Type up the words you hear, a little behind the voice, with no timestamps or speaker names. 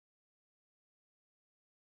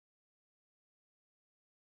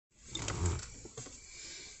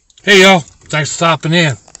Hey y'all, thanks for stopping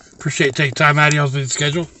in. Appreciate you taking time out of y'all's busy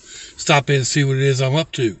schedule. Stop in and see what it is I'm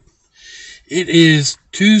up to. It is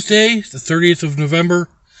Tuesday, the 30th of November,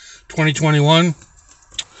 2021.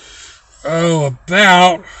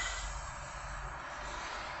 About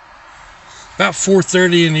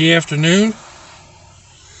 4:30 in the afternoon.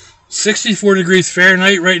 64 degrees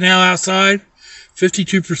Fahrenheit right now outside.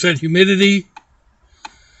 52% humidity.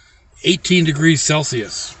 18 degrees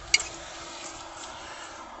Celsius.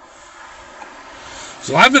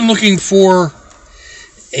 So I've been looking for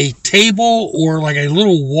a table or like a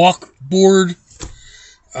little walk board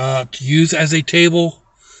to use as a table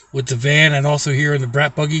with the van and also here in the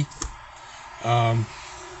brat buggy. Harbor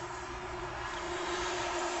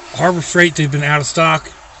Freight, they've been out of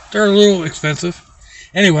stock. They're a little expensive.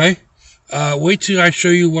 Anyway, wait till I show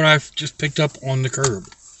you what I've just picked up on the curb.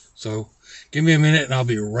 So give me a minute and I'll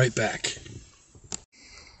be right back.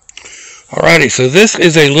 Alrighty, so this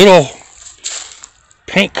is a little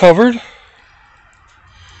paint covered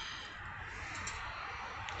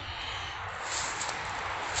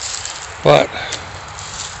but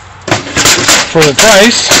for the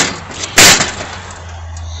price,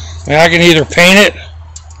 I can either paint it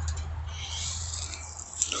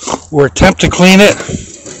or attempt to clean it.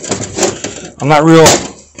 I'm not real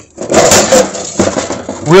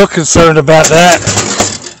concerned about that.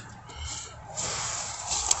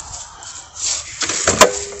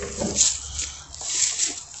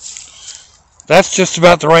 That's just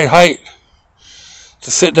about the right height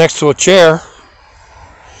to sit next to a chair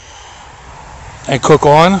and cook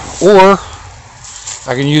on, or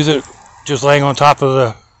I can use it just laying on top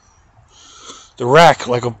of the rack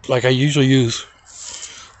like I usually use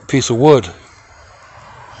a piece of wood.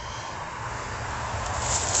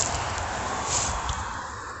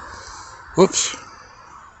 Whoops.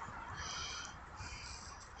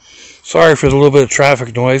 Sorry for the little bit of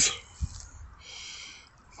traffic noise.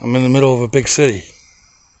 I'm in the middle of a big city.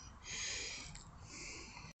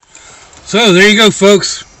 So there you go,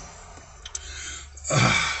 folks.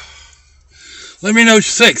 Let me know what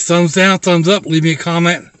you think. Thumbs down, thumbs up. Leave me a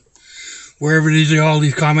comment wherever it is you all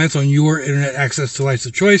leave comments on your internet access device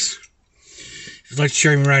of choice. If you'd like to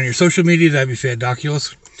share me around your social media, that'd be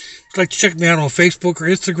fandoculous. If you'd like to check me out on Facebook or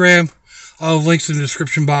Instagram, I'll have links in the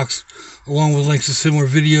description box, along with links to similar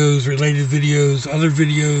videos, related videos, other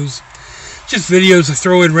videos. Just videos to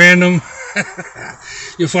throw in random.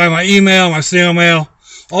 You'll find my email, my snail mail,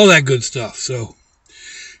 all that good stuff. So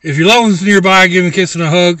if your loved one's nearby, give them a kiss and a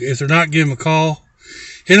hug. If they're not, give them a call.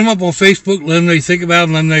 Hit them up on Facebook. Let them know you think about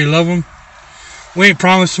them. Let them know you love them. We ain't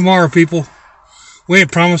promised tomorrow, people. We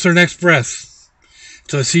ain't promised our next breath.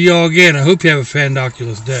 Until I see y'all again, I hope you have a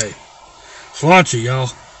fandoculous day. Sláinte,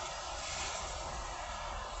 y'all.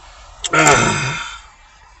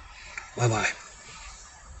 Bye-bye.